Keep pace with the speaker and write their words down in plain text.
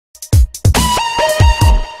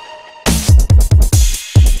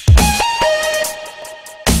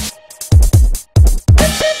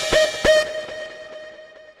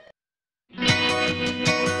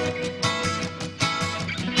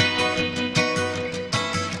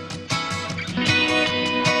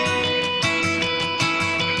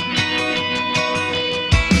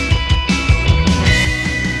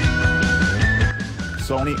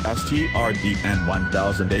STR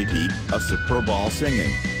DN1080, a superb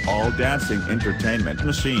all-singing, all-dancing entertainment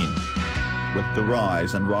machine. With the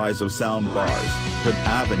rise and rise of sound bars, could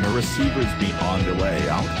having a receivers be on the way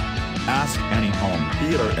out? Ask any home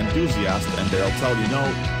theater enthusiast and they'll tell you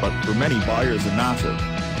no, but for many buyers a massive,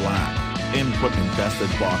 black, input-infested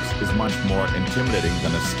box is much more intimidating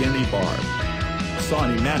than a skinny bar.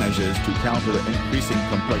 Sony manages to counter the increasing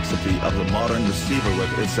complexity of the modern receiver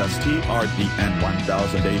with its STR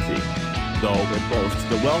DN1080. Though it boasts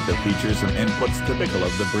the wealth of features and inputs typical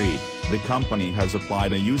of the breed, the company has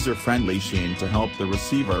applied a user-friendly sheen to help the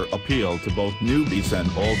receiver appeal to both newbies and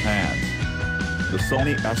old hands. The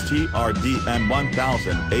Sony STR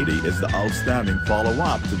DN1080 is the outstanding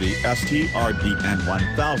follow-up to the STR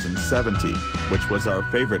DN1070, which was our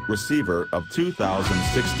favorite receiver of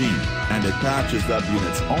 2016, and it patches that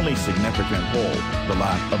unit's only significant hole, the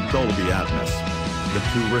lack of Dolby Atmos. The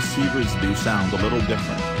two receivers do sound a little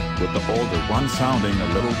different, with the older one sounding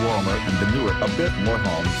a little warmer and the newer a bit more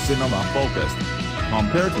home cinema focused.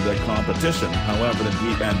 Compared to the competition, however, the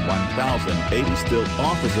DN1080 still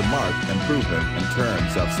offers a marked improvement in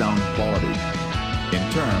terms of sound quality. In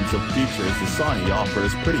terms of features, the Sony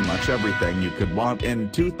offers pretty much everything you could want in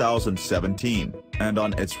 2017, and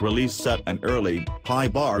on its release set an early, high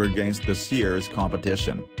bar against this year's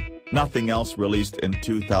competition. Nothing else released in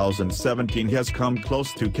 2017 has come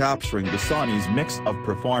close to capturing the Sony's mix of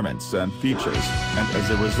performance and features, and as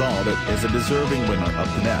a result it is a deserving winner of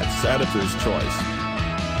the Net's Editor's Choice.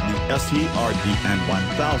 The STR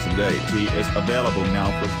DN1080 is available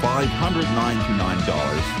now for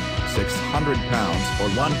 $599, £600 or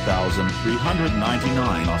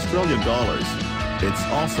 $1,399 Australian dollars. It's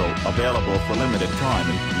also available for limited time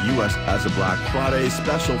in the US as a Black Friday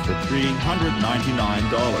special for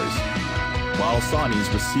 $399. While Sony's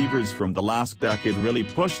receivers from the last decade really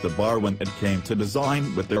pushed the bar when it came to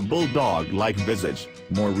design with their bulldog-like visage,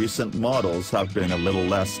 more recent models have been a little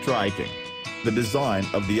less striking. The design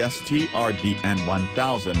of the STR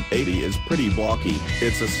DN1080 is pretty blocky.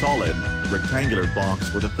 It's a solid, rectangular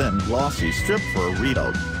box with a thin glossy strip for a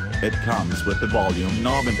readout. It comes with the volume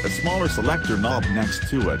knob and a smaller selector knob next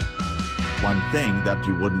to it. One thing that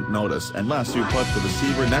you wouldn't notice unless you put the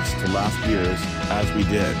receiver next to last year's, as we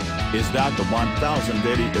did, is that the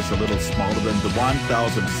 1080 is a little smaller than the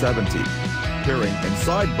 1070. Peering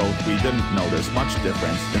inside both, we didn't notice much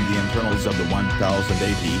difference in the internals of the 1080,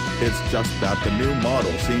 it's just that the new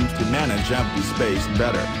model seems to manage empty space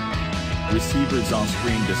better. Receivers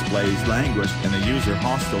on-screen displays languished in a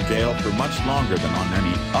user-hostile gale for much longer than on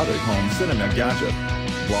any other home cinema gadget.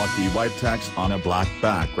 Blocky white text on a black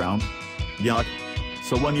background? Yuck.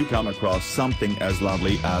 So when you come across something as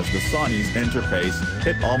lovely as the Sony's interface,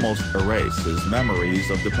 it almost erases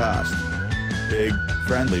memories of the past. Big,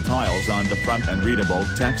 friendly tiles on the front and readable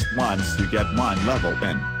text once you get one level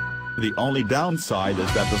in. The only downside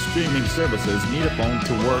is that the streaming services need a phone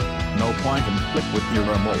to work, no point in click with your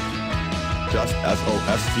remote. Just as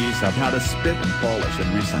OSTs have had a spit and polish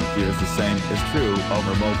in recent years, the same is true of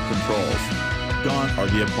remote controls. Gone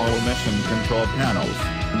are the Apollo mission control panels,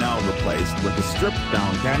 now replaced with a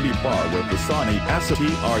stripped-down candy bar with the Sony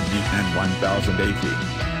STR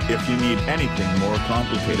DN1080. If you need anything more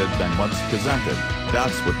complicated than what's presented,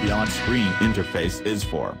 that's what the on-screen interface is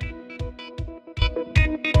for.